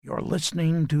You're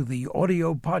listening to the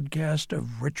audio podcast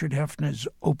of Richard Heffner's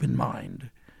Open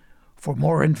Mind. For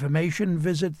more information,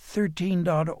 visit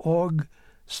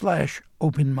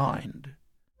 13.org/openmind.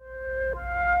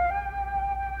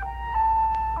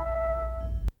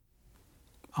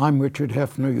 I'm Richard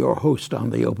Heffner, your host on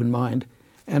The Open Mind,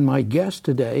 and my guest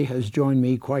today has joined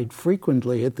me quite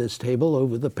frequently at this table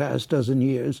over the past dozen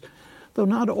years, though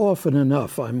not often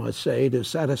enough, I must say, to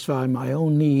satisfy my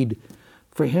own need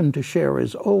for him to share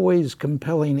his always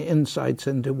compelling insights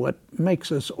into what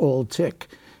makes us all tick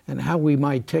and how we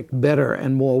might tick better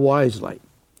and more wisely.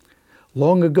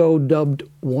 Long ago dubbed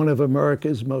one of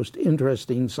America's most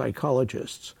interesting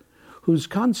psychologists, whose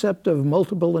concept of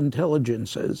multiple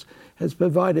intelligences has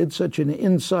provided such an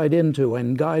insight into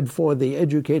and guide for the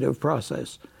educative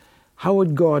process,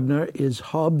 Howard Gardner is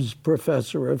Hobbs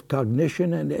Professor of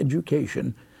Cognition and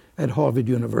Education at Harvard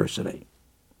University.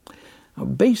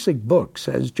 Basic Books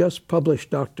has just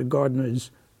published Dr.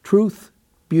 Gardner's Truth,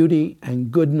 Beauty,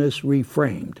 and Goodness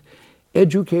Reframed,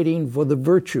 Educating for the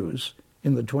Virtues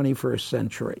in the 21st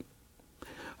Century.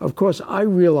 Of course, I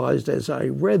realized as I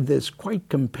read this quite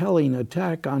compelling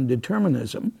attack on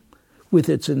determinism, with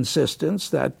its insistence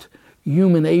that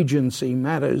human agency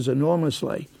matters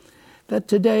enormously, that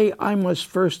today I must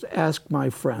first ask my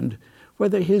friend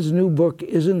whether his new book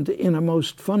isn't, in a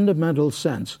most fundamental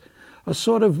sense, a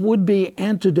sort of would-be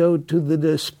antidote to the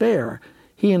despair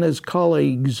he and his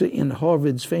colleagues in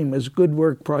Harvard's famous Good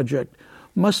Work Project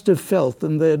must have felt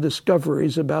in their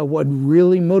discoveries about what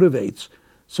really motivates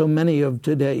so many of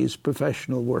today's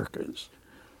professional workers.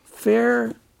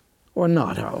 Fair or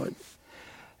not, Howard?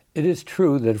 It is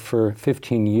true that for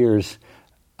 15 years,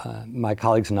 my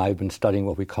colleagues and I have been studying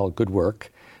what we call good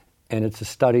work, and it's a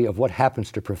study of what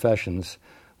happens to professions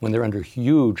when they're under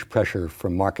huge pressure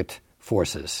from market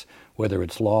forces, whether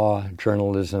it's law,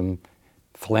 journalism,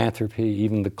 philanthropy,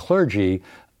 even the clergy,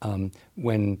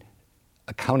 when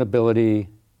accountability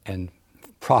and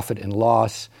profit and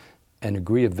loss and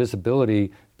degree of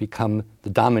visibility become the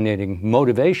dominating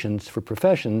motivations for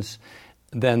professions,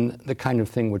 then the kind of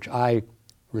thing which I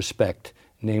respect,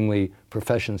 namely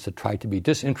professions that try to be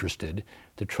disinterested,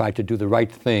 to try to do the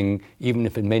right thing, even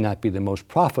if it may not be the most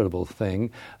profitable thing,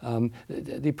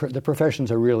 the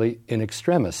professions are really in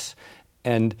extremis.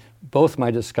 And both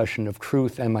my discussion of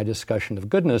truth and my discussion of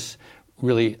goodness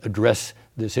really address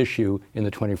this issue in the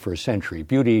 21st century.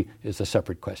 Beauty is a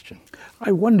separate question.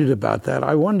 I wondered about that.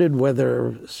 I wondered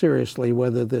whether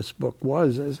this book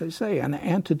was, as I say, an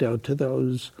antidote to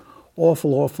those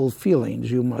awful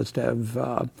feelings you must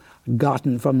have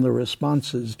gotten from the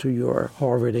responses to your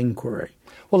Harvard inquiry.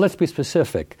 Well, let's be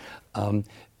specific.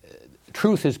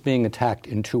 Truth is being attacked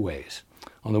in two ways.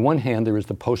 On the one hand, there is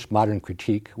the postmodern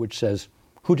critique, which says,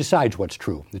 who decides what's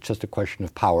true? It's just a question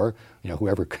of power.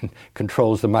 Whoever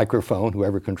controls the microphone,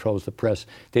 whoever controls the press,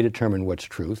 they determine what's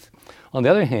truth. On the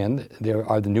other hand, there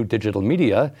are the new digital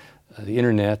media, the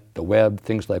internet, the web,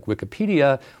 things like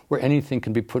Wikipedia, where anything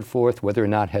can be put forth, whether or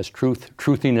not it has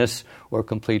truthiness or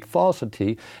complete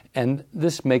falsity. And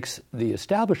this makes the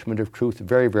establishment of truth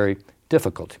very, very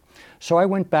difficult. So I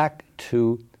went back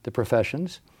to the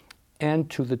professions and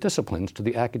to the disciplines, to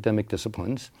the academic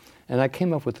disciplines, and I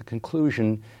came up with the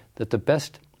conclusion that the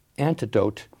best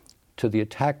antidote to the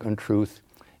attack on truth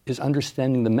is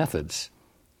understanding the methods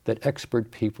that expert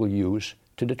people use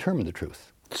to determine the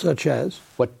truth. Such as?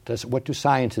 What do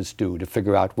scientists do to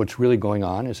figure out what's really going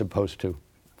on as opposed to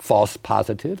false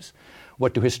positives?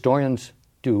 What do historians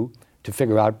do to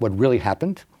figure out what really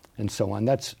happened? And so on.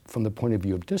 That's from the point of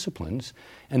view of disciplines.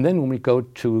 And then when we go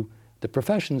to the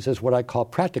professions, is what I call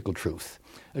practical truth.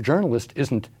 A journalist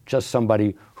isn't just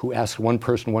somebody who asks one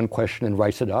person one question and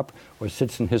writes it up, or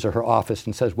sits in his or her office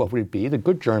and says, what would it be? The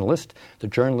good journalist, the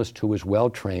journalist who is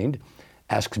well-trained,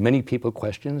 asks many people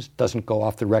questions, doesn't go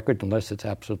off the record unless it's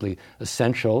absolutely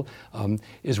essential,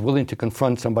 is willing to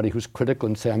confront somebody who's critical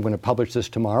and say, I'm going to publish this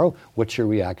tomorrow. What's your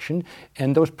reaction?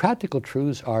 And those practical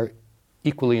truths are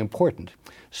equally important.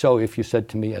 So if you said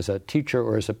to me as a teacher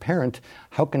or as a parent,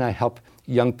 how can I help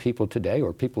young people today,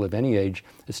 or people of any age,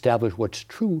 establish what's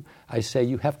true, I say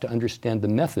you have to understand the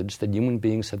methods that human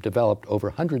beings have developed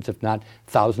over hundreds, if not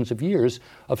thousands of years,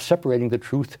 of separating the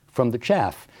truth from the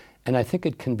chaff. And I think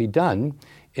it can be done.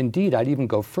 Indeed, I'd even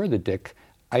go further, Dick.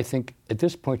 I think at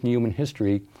this point in human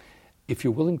history, if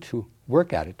you're willing to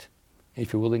work at it,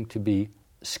 if you're willing to be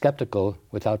skeptical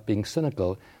without being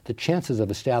cynical, the chances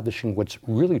of establishing what's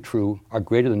really true are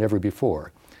greater than ever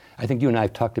before. I think you and I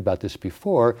have talked about this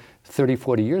before. 30,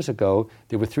 40 years ago,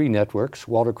 there were 3 networks.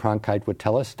 Walter Cronkite would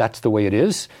tell us that's the way it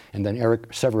is, and then Eric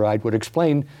Sevareid would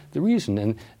explain the reason.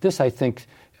 And this, I think,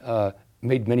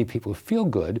 made many people feel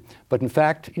good, but in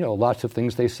fact, lots of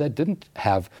things they said didn't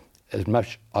have as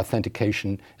much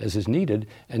authentication as is needed.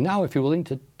 And now if you're willing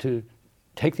to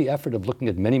take the effort of looking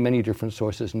at many, many different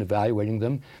sources and evaluating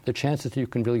them, the chances that you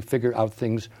can really figure out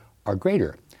things are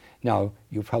greater. Now,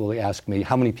 you'll probably ask me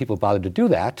how many people bothered to do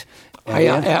that.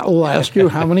 I will ask you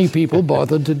how many people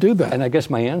bothered to do that. And I guess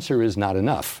my answer is not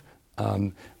enough.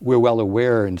 We're well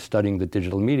aware in studying the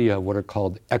digital media of what are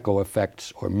called echo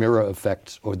effects or mirror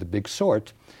effects or the big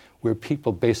sort, where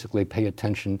people basically pay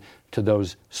attention to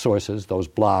those sources, those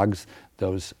blogs,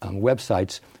 those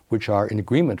websites, which are in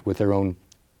agreement with their own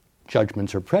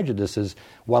judgments or prejudices,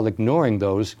 while ignoring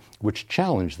those which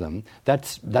challenge them.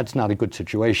 That's not a good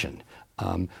situation.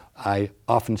 I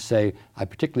often say I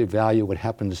particularly value what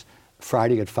happens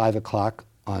Friday at 5 o'clock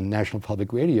on National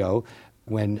Public Radio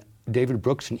when David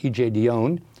Brooks and E.J.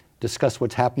 Dionne discuss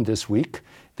what's happened this week.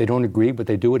 They don't agree, but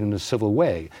they do it in a civil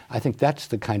way. I think that's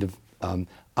the kind of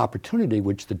opportunity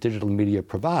which the digital media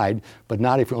provide, but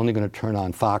not if you're only going to turn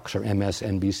on Fox or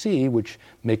MSNBC, which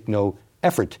make no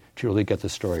effort to really get the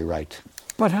story right.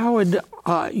 But Howard,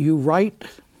 you write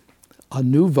a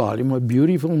new volume, a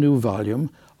beautiful new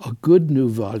volume, a good new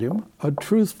volume, a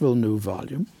truthful new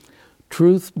volume,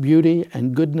 Truth, Beauty,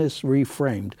 and Goodness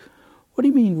Reframed. What do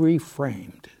you mean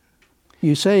reframed?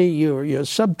 You say your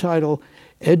subtitle,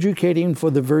 Educating for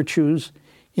the Virtues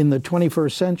in the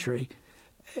 21st Century.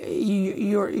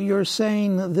 You're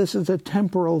saying that this is a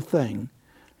temporal thing.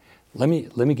 Let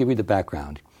me give you the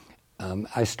background.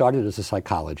 I started as a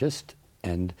psychologist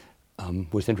and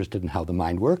was interested in how the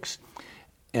mind works.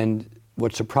 And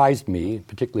what surprised me,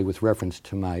 particularly with reference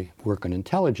to my work on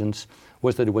intelligence,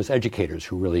 was that it was educators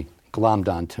who really glommed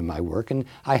onto my work. And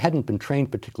I hadn't been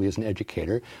trained particularly as an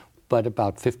educator, but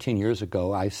about 15 years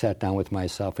ago, I sat down with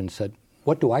myself and said,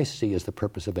 what do I see as the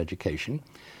purpose of education?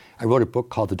 I wrote a book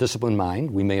called The Disciplined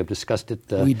Mind. We may have discussed it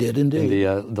we did indeed.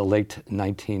 In the late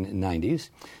 1990s.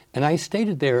 And I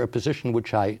stated there a position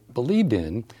which I believed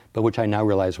in, but which I now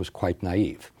realize was quite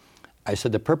naive. I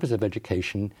said the purpose of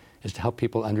education is to help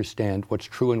people understand what's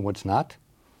true and what's not,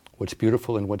 what's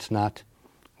beautiful and what's not,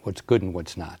 what's good and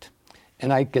what's not.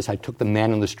 And I guess I took the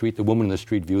man on the street, the woman on the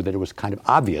street view that it was kind of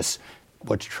obvious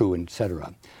what's true, et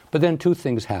cetera. But then two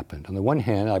things happened. On the one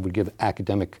hand, I would give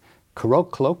academic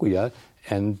colloquia,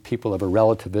 and people of a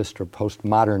relativist or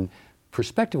postmodern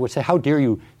perspective would say, how dare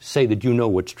you say that you know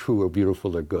what's true or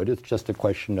beautiful or good? It's just a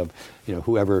question of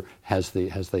whoever has the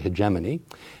hegemony.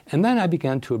 And then I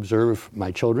began to observe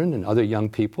my children and other young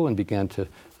people and began to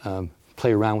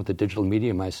play around with the digital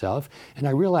media myself. And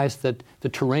I realized that the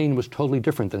terrain was totally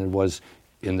different than it was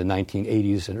in the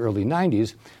 1980s and early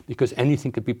 90s, because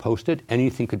anything could be posted,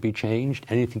 anything could be changed,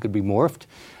 anything could be morphed.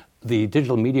 The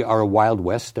digital media are a wild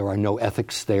west. There are no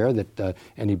ethics there that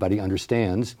anybody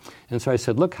understands. And so I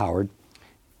said, look, Howard,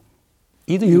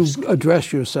 either you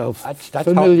address yourself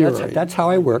that's how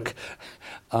I work.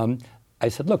 I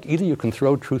said, look, either you can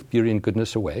throw truth, beauty, and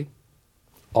goodness away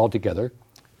altogether,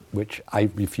 which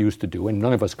I refuse to do, and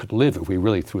none of us could live if we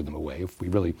really threw them away, if we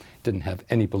really didn't have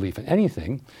any belief in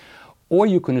anything, or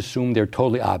you can assume they're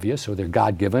totally obvious, or they're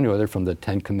God-given, or they're from the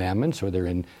Ten Commandments, or they're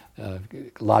in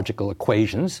logical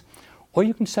equations, or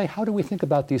you can say, how do we think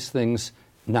about these things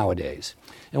nowadays?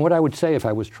 And what I would say if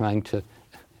I was trying to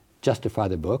justify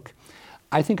the book,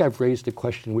 I think I've raised a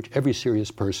question which every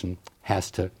serious person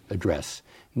has to address,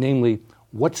 namely,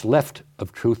 what's left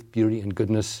of truth, beauty, and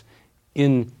goodness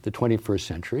in the 21st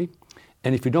century?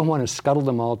 And if you don't want to scuttle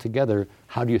them all together,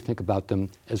 how do you think about them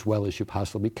as well as you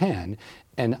possibly can?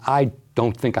 And I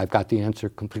don't think I've got the answer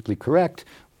completely correct,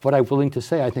 but I'm willing to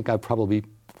say I think I've probably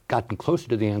gotten closer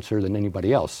to the answer than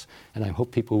anybody else. And I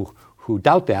hope people who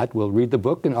doubt that will read the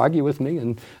book and argue with me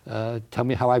and tell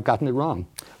me how I've gotten it wrong.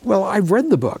 Well, I've read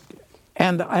the book,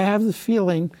 and I have the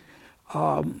feeling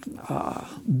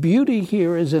beauty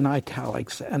here is in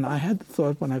italics. And I had the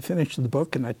thought when I finished the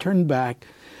book and I turned back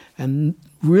and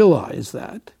realized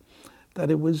that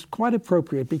it was quite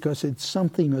appropriate because it's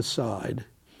something aside,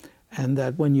 and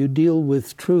that when you deal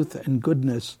with truth and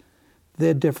goodness,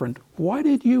 they're different. Why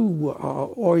did you,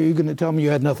 or are you going to tell me you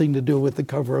had nothing to do with the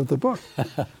cover of the book?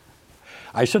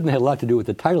 I certainly had a lot to do with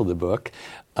the title of the book.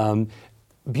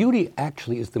 Beauty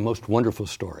actually is the most wonderful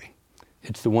story.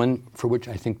 It's the one for which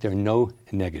I think there are no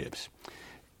negatives.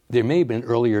 There may have been an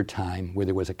earlier time where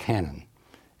there was a canon,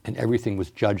 and everything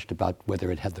was judged about whether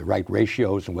it had the right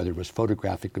ratios and whether it was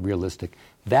photographically realistic.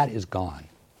 That is gone.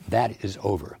 That is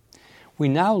over. We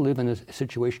now live in a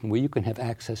situation where you can have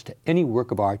access to any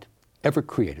work of art ever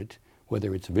created,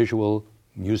 whether it's visual,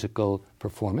 musical,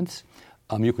 performance.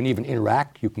 You can even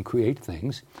interact, you can create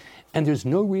things. And there's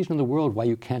no reason in the world why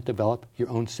you can't develop your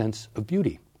own sense of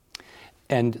beauty.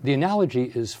 And the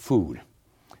analogy is food.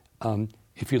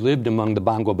 If you lived among the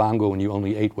bongo and you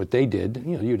only ate what they did,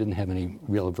 you didn't have any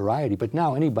real variety. But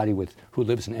now anybody who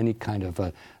lives in any kind of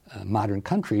a modern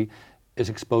country is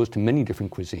exposed to many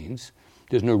different cuisines.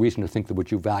 There's no reason to think that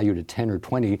what you valued at 10 or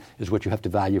 20 is what you have to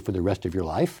value for the rest of your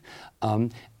life.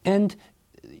 And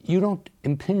you don't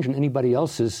impinge on anybody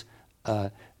else's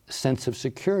sense of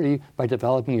security by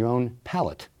developing your own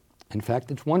palate. In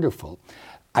fact, it's wonderful.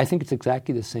 I think it's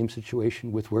exactly the same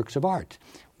situation with works of art.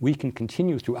 We can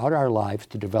continue throughout our lives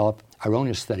to develop our own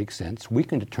aesthetic sense. We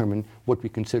can determine what we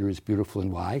consider as beautiful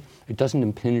and why. It doesn't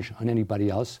impinge on anybody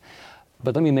else.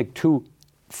 But let me make two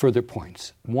further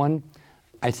points. One,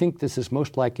 I think this is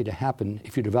most likely to happen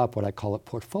if you develop what I call a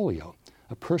portfolio,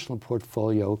 a personal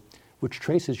portfolio which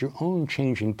traces your own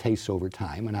changing tastes over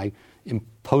time. And I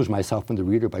impose myself on the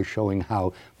reader by showing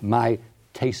how my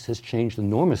taste has changed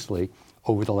enormously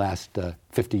over the last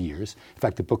 50 years. In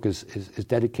fact, the book is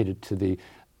dedicated to the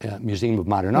Museum of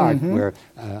Modern Art, where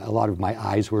a lot of my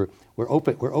eyes were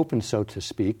open, so to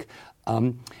speak.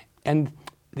 And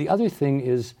the other thing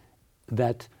is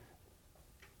that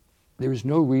there is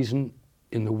no reason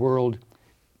in the world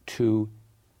to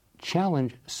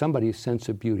challenge somebody's sense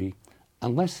of beauty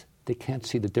unless they can't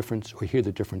see the difference or hear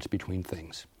the difference between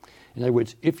things. In other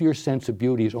words, if your sense of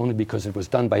beauty is only because it was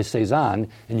done by Cézanne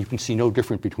and you can see no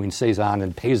difference between Cézanne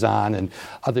and Paysanne and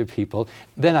other people,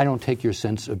 then I don't take your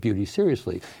sense of beauty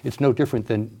seriously. It's no different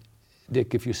than,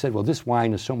 Dick, if you said, well, this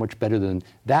wine is so much better than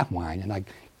that wine, and I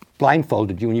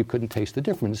blindfolded you and you couldn't taste the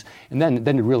difference, and then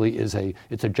it really is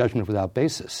it's a judgment without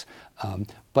basis.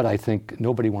 But I think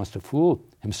nobody wants to fool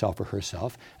himself or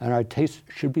herself, and our taste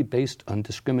should be based on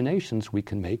discriminations we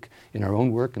can make in our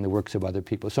own work and the works of other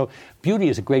people. So beauty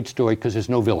is a great story because there's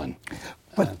no villain.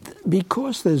 But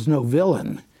because there's no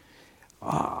villain,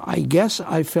 I guess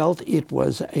I felt it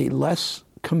was a less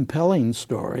compelling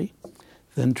story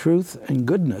than Truth and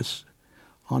Goodness,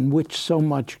 on which so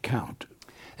much count.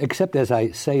 Except, as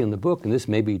I say in the book, and this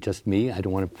may be just me, I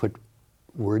don't want to put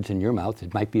words in your mouth,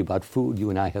 it might be about food. You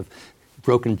and I have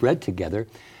broken bread together.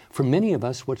 For many of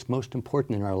us, what's most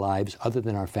important in our lives, other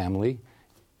than our family,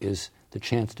 is the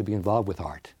chance to be involved with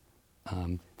art.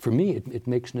 For me, it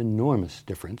makes an enormous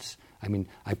difference. I mean,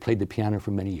 I played the piano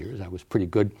for many years. I was pretty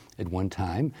good at one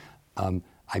time.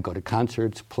 I go to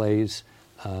concerts, plays,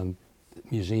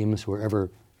 museums, whenever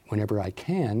I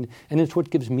can, and it's what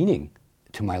gives meaning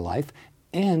to my life.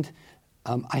 And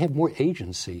I have more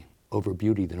agency over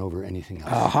beauty than over anything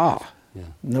else. Aha. Yeah.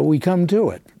 Now we come to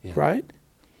it, right?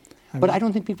 But I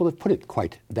don't think people have put it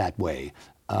quite that way.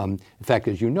 In fact,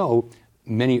 as you know,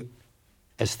 many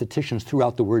aestheticians threw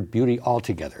out the word beauty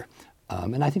altogether.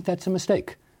 And I think that's a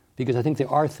mistake, because I think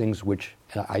there are things which,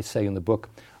 I say in the book,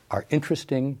 are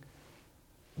interesting,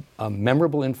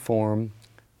 memorable in form,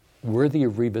 worthy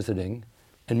of revisiting,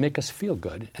 and make us feel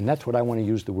good. And that's what I want to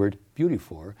use the word beauty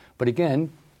for. But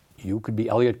again, you could be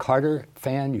Elliott Carter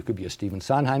fan, you could be a Stephen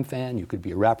Sondheim fan, you could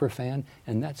be a rapper fan,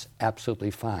 and that's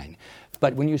absolutely fine.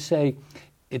 But when you say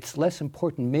it's less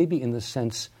important, maybe in the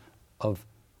sense of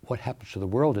what happens to the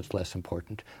world, it's less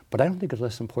important. But I don't think it's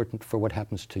less important for what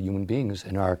happens to human beings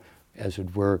in our, as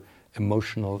it were,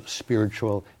 emotional,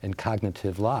 spiritual, and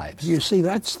cognitive lives. You see,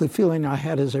 that's the feeling I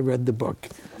had as I read the book.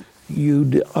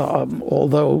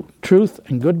 Although Truth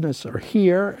and Goodness are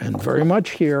here and very much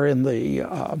here in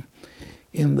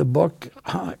the book,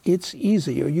 it's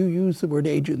easier. You use the word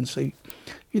agency.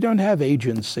 You don't have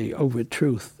agency over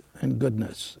truth and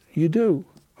goodness. You do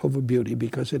over beauty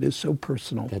because it is so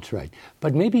personal. That's right.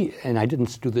 But maybe, and I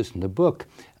didn't do this in the book,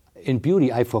 in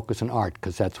beauty I focus on art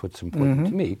because that's what's important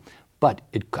to me. But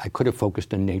I could have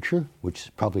focused on nature,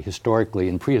 which probably historically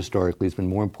and prehistorically has been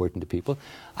more important to people.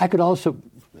 I could also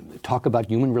talk about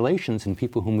human relations and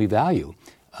people whom we value.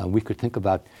 We could think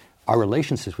about our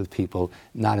relationships with people,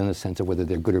 not in the sense of whether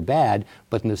they're good or bad,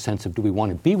 but in the sense of do we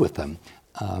want to be with them.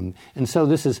 And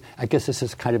so I guess this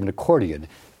is kind of an accordion.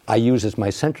 I use as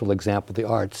my central example the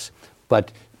arts,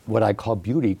 but what I call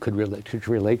beauty could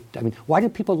relate. I mean, why do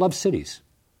people love cities?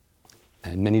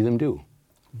 And many of them do.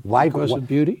 Why? Because of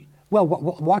beauty? Well,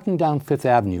 walking down Fifth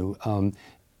Avenue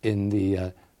in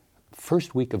the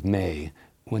first week of May,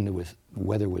 when the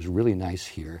weather was really nice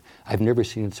here, I've never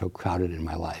seen it so crowded in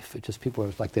my life. It just, people,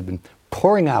 it's like they've been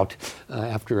pouring out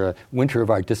after a winter of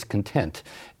our discontent.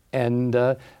 And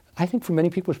I think for many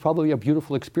people it's probably a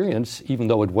beautiful experience, even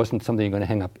though it wasn't something you're going to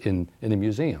hang up in a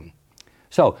museum.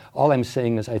 So all I'm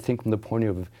saying is I think from the point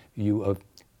of view of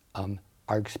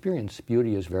our experience,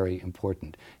 beauty is very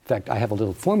important. In fact, I have a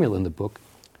little formula in the book.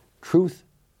 Truth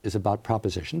is about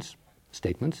propositions,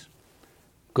 statements.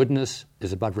 Goodness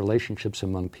is about relationships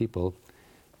among people.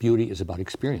 Beauty is about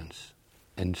experience.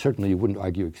 And certainly you wouldn't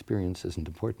argue experience isn't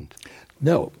important.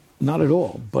 No, not at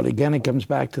all. But again, it comes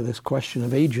back to this question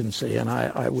of agency. And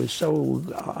I was so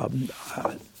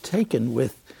taken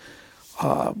with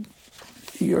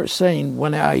you're saying,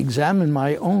 when I examine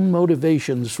my own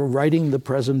motivations for writing the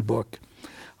present book,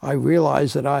 I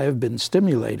realize that I have been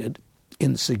stimulated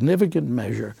in significant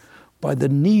measure by the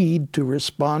need to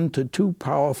respond to two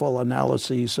powerful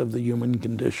analyses of the human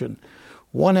condition,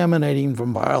 one emanating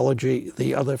from biology,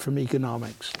 the other from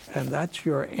economics. And that's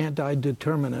your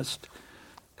anti-determinist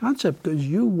concept, because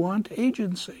you want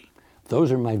agency.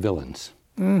 Those are my villains.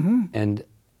 Mm-hmm. And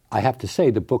I have to say,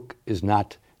 the book is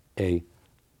not a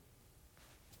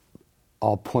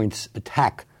all-points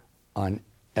attack on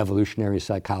evolutionary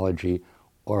psychology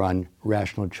or on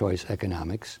rational choice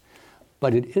economics,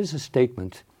 but it is a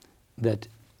statement that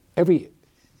every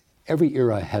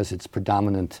era has its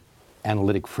predominant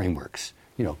analytic frameworks.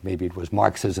 You know, maybe it was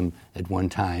Marxism at one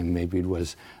time, maybe it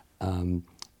was the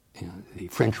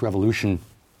French Revolution,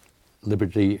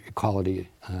 liberty, equality,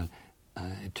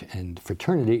 and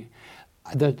fraternity.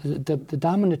 The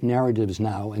dominant narratives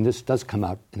now, and this does come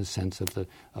out in a sense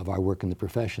of our work in the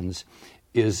professions,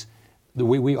 is the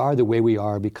way we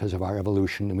are because of our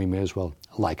evolution, and we may as well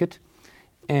like it.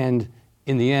 And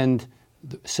in the end,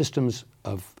 the systems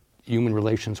of human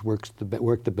relations work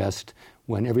the best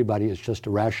when everybody is just a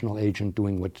rational agent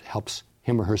doing what helps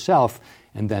him or herself,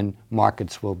 and then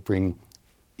markets will bring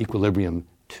equilibrium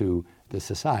to the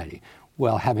society.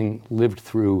 Well, having lived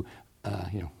through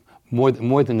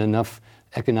more than enough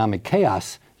economic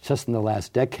chaos just in the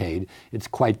last decade, it's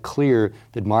quite clear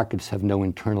that markets have no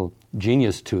internal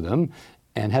genius to them.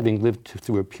 And having lived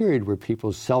through a period where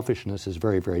people's selfishness is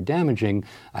very, very damaging,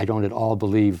 I don't at all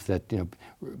believe that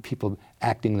people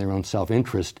acting in their own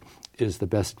self-interest is the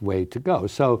best way to go.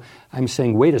 So I'm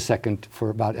saying, wait a second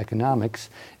about economics.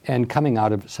 And coming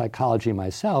out of psychology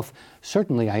myself,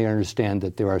 certainly I understand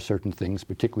that there are certain things,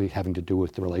 particularly having to do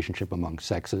with the relationship among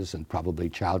sexes and probably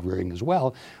child rearing as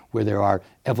well, where there are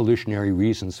evolutionary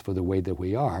reasons for the way that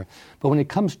we are. But when it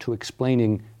comes to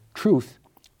explaining truth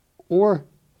or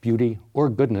beauty or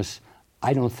goodness,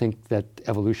 I don't think that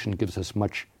evolution gives us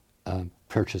much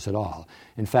purchase at all.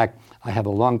 In fact, I have a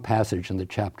long passage in the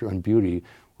chapter on beauty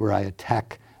where I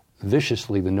attack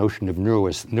viciously the notion of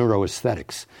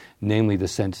neuroaesthetics, namely the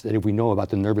sense that if we know about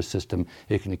the nervous system,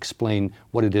 it can explain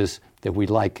what it is that we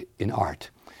like in art.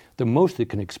 The most it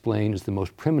can explain is the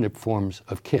most primitive forms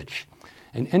of kitsch.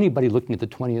 And anybody looking at the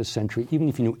 20th century, even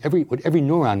if you knew what every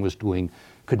neuron was doing,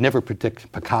 could never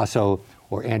predict Picasso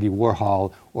or Andy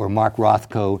Warhol or Mark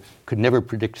Rothko, could never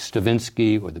predict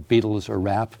Stravinsky or the Beatles or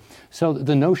rap. So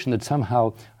the notion that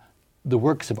somehow the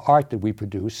works of art that we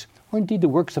produce, or indeed the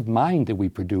works of mind that we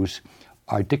produce,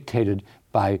 are dictated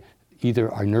by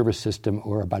either our nervous system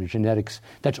or by genetics,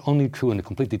 that's only true in a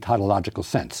completely tautological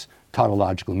sense.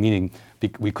 Tautological meaning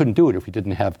we couldn't do it if we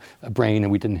didn't have a brain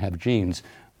and we didn't have genes.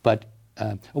 But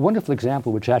a wonderful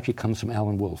example, which actually comes from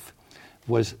Alan Wolf,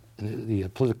 was the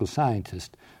political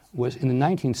scientist, was in the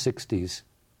 1960s,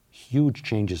 huge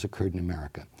changes occurred in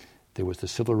America. There was the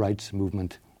civil rights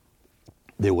movement,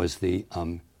 there was the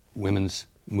women's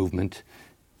movement,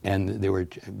 and there were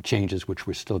changes which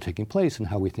were still taking place in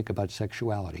how we think about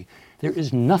sexuality. There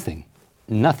is nothing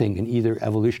in either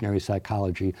evolutionary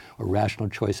psychology or rational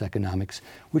choice economics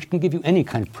which can give you any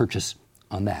kind of purchase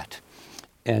on that.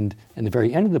 And in the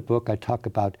very end of the book, I talk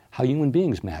about how human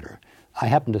beings matter. I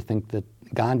happen to think that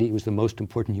Gandhi was the most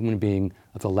important human being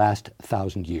of the last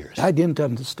 1,000 years. I didn't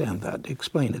understand that.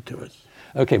 Explain it to us.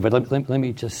 Okay, but let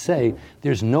me just say,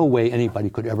 there's no way anybody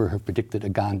could ever have predicted a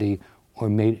Gandhi or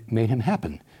made him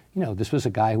happen. You know, this was a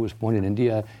guy who was born in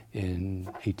India in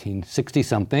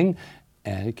 1860-something,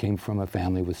 and he came from a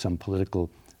family with some political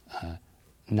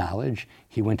knowledge.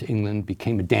 He went to England,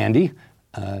 became a dandy,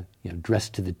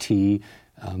 dressed to the T,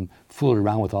 fooled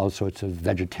around with all sorts of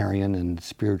vegetarian and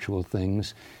spiritual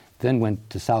things, then went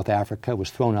to South Africa, was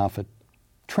thrown off a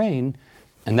train,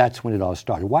 and that's when it all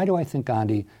started. Why do I think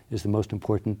Gandhi is the most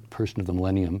important person of the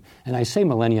millennium? And I say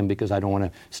millennium because I don't want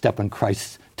to step on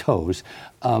Christ's toes,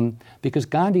 because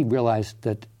Gandhi realized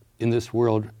that in this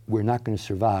world we're not going to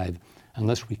survive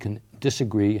unless we can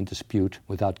disagree and dispute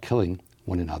without killing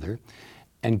one another.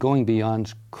 And going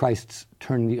beyond Christ's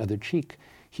turning the other cheek,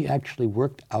 he actually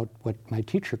worked out what my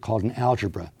teacher called an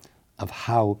algebra of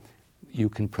how you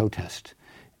can protest.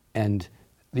 And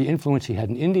the influence he had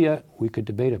in India, we could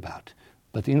debate about.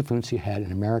 But the influence he had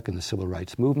in America in the civil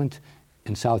rights movement,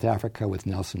 in South Africa with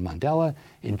Nelson Mandela,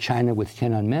 in China with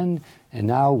Tiananmen, and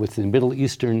now with the Middle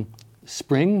Eastern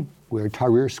Spring, where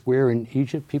Tahrir Square in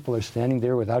Egypt, people are standing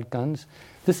there without guns.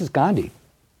 This is Gandhi.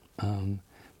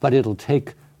 But it'll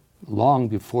take long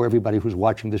before everybody who's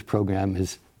watching this program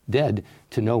is dead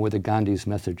to know whether Gandhi's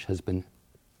message has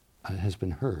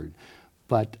been heard.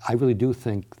 But I really do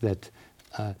think that,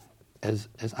 as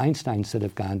Einstein said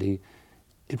of Gandhi,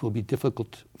 it will be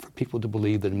difficult for people to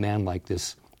believe that a man like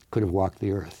this could have walked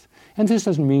the earth. And this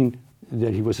doesn't mean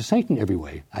that he was a saint in every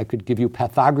way. I could give you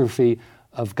pathography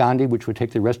of Gandhi, which would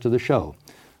take the rest of the show.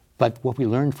 But what we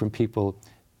learn from people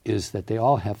is that they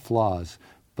all have flaws,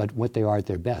 but what they are at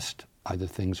their best are the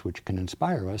things which can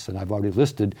inspire us. And I've already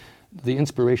listed the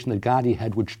inspiration that Gandhi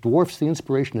had, which dwarfs the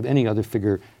inspiration of any other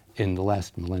figure in the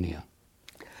last millennia.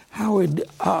 Howard,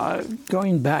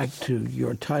 going back to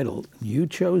your title, you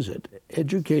chose it,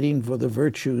 Educating for the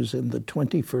Virtues in the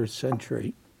 21st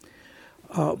Century.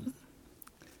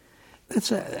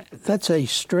 That's a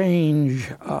strange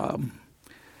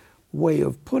way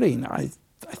of putting. I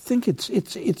think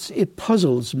it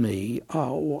puzzles me.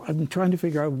 I'm trying to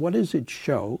figure out, what does it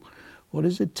show? What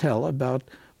does it tell about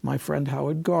my friend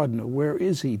Howard Gardner? Where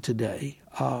is he today?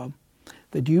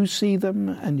 That you see them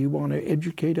and you want to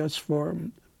educate us for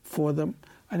them?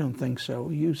 I don't think so.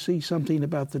 You see something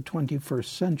about the 21st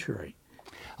century.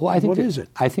 Well, what is it?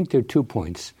 I think there are 2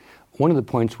 points. One of the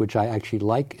points which I actually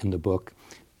like in the book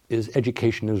is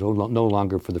education is no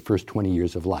longer for the first 20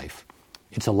 years of life.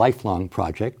 It's a lifelong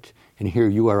project, and here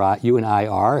you and I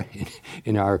are,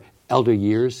 in our elder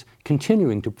years,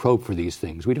 continuing to probe for these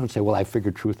things. We don't say, well, I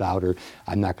figured truth out, or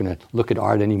I'm not going to look at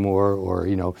art anymore, or,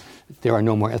 there are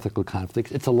no more ethical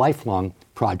conflicts. It's a lifelong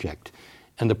project.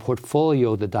 And the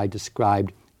portfolio that I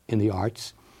described in the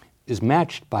arts is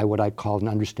matched by what I call an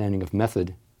understanding of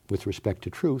method with respect to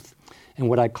truth, and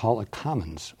what I call a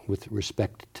commons with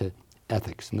respect to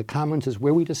ethics. And the commons is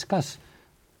where we discuss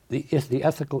the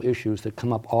ethical issues that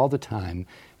come up all the time,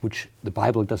 which the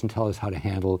Bible doesn't tell us how to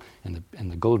handle, and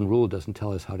the Golden Rule doesn't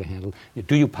tell us how to handle.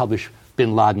 Do you publish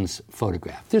bin Laden's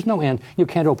photograph? There's no end. You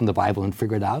can't open the Bible and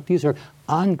figure it out. These are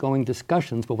ongoing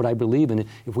discussions, but what I believe in,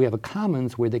 if we have a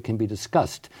commons where they can be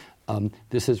discussed,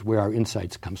 this is where our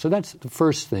insights come. So that's the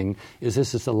first thing, is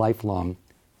this is a lifelong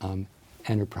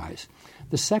enterprise.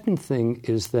 The second thing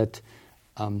is that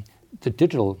the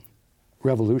digital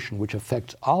revolution, which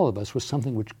affects all of us, was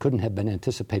something which couldn't have been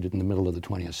anticipated in the middle of the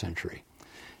 20th century.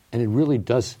 And it really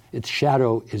does, its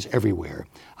shadow is everywhere.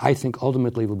 I think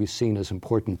ultimately it will be seen as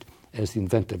important as the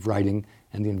invention of writing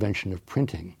and the invention of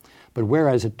printing. But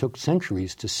whereas it took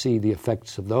centuries to see the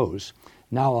effects of those,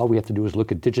 now all we have to do is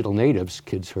look at digital natives,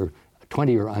 kids who are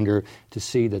 20 or under, to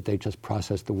see that they just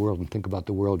process the world and think about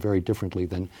the world very differently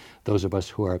than those of us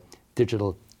who are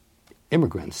digital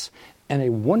immigrants. And a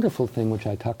wonderful thing which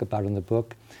I talk about in the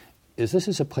book is this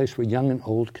is a place where young and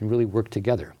old can really work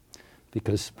together,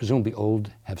 because presumably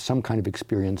old have some kind of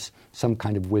experience, some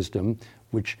kind of wisdom,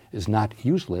 which is not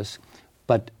useless,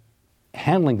 but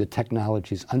handling the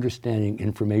technologies, understanding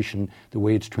information, the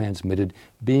way it's transmitted,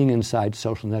 being inside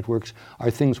social networks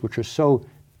are things which are so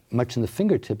much in the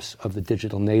fingertips of the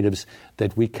digital natives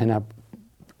that we cannot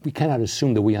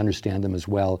assume that we understand them as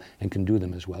well and can do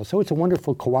them as well. So it's a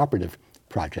wonderful cooperative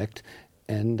project,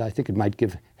 and I think it might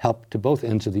give help to both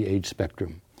ends of the age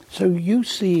spectrum. So you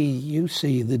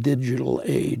see the digital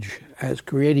age as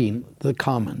creating the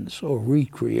commons or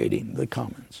recreating the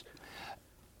commons.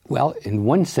 Well, in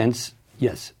one sense,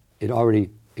 yes, it already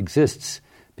exists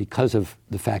because of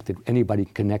the fact that anybody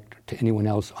can connect to anyone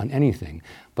else on anything.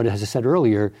 But as I said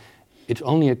earlier, it's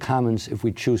only a commons if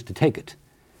we choose to take it.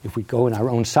 If we go in our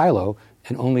own silo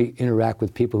and only interact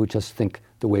with people who just think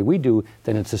the way we do,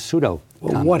 then it's a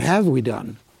pseudo-commons. Well, what have we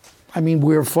done? I mean,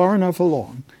 we're far enough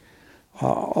along,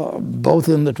 both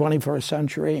in the 21st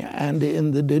century and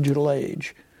in the digital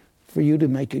age, for you to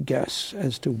make a guess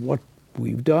as to what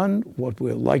we've done, what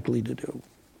we're likely to do.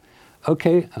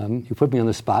 Okay, you put me on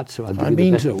the spot, so I'll give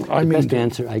you the best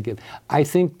answer I give. I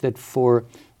think that for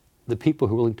the people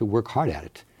who are willing to work hard at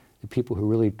it, the people who are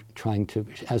really trying to,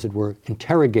 as it were,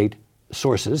 interrogate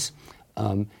sources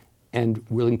and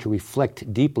willing to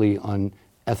reflect deeply on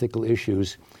ethical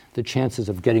issues, the chances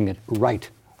of getting it right,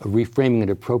 of reframing it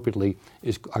appropriately,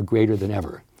 are greater than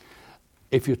ever.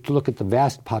 If you look at the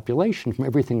vast population, from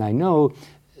everything I know,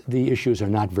 the issues are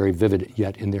not very vivid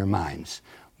yet in their minds.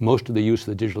 Most of the use of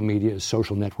the digital media is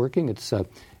social networking. It's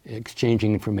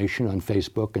exchanging information on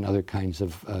Facebook and other kinds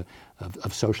of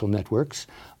social networks,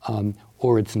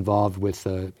 or it's involved with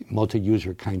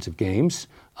multi-user kinds of games,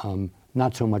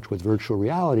 not so much with virtual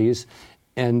realities.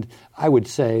 And I would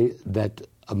say that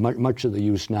much of the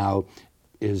use now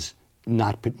is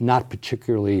not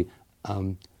particularly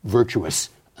virtuous,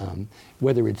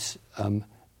 whether it's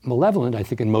malevolent? I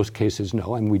think in most cases,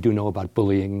 no. I mean, we do know about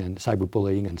bullying and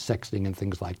cyberbullying and sexting and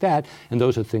things like that, and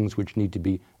those are things which need to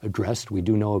be addressed. We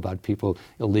do know about people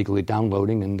illegally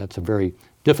downloading, and that's a very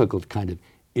difficult kind of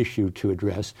issue to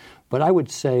address. But I would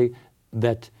say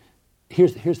that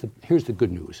here's the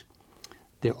good news.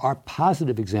 There are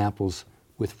positive examples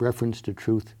with reference to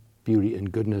truth, beauty,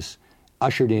 and goodness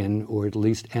ushered in or at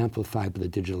least amplified by the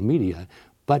digital media,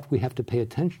 but we have to pay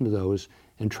attention to those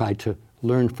and try to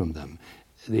learn from them.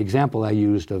 The example I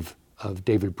used of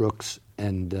David Brooks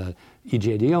and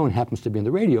E.J. Dionne happens to be in the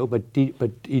radio, but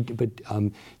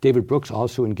David Brooks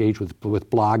also engaged with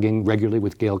blogging regularly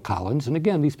with Gail Collins. And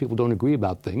again, these people don't agree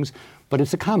about things, but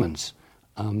it's a commons.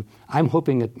 I'm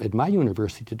hoping at my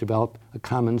university to develop a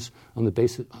commons on the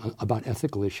basis about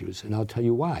ethical issues, and I'll tell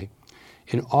you why.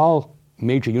 In all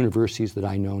major universities that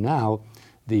I know now,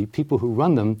 the people who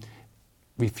run them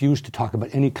refuse to talk about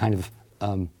any kind of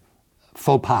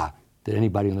faux pas that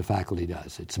anybody on the faculty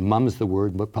does. It's mum's the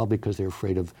word, but probably because they're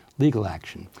afraid of legal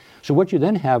action. So what you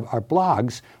then have are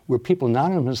blogs where people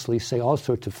anonymously say all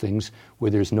sorts of things where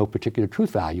there's no particular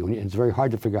truth value, and it's very hard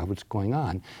to figure out what's going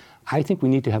on. I think we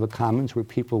need to have a commons where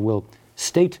people will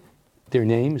state their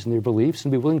names and their beliefs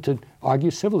and be willing to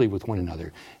argue civilly with one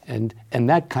another. And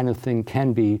that kind of thing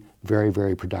can be very,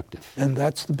 very productive. And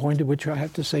that's the point at which I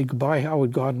have to say goodbye,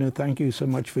 Howard Gardner. Thank you so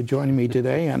much for joining me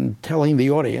today and telling the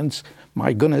audience,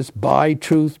 my goodness, Buy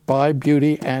Truth, Buy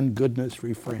Beauty, and Goodness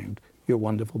Reframed, your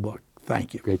wonderful book.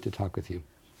 Thank you. Great to talk with you.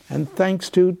 And thanks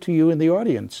to you in the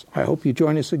audience. I hope you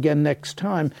join us again next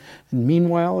time. And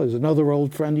meanwhile, as another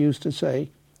old friend used to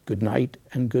say, good night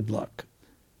and good luck.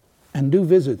 And do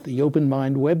visit the Open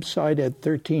Mind website at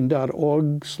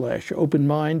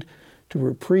 13.org/openmind to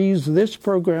reprise this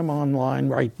program online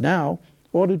right now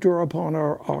or to draw upon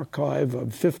our archive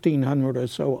of 1,500 or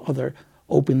so other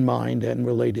Open Mind and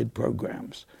related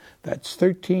programs. That's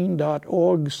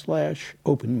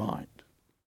 13.org/openmind.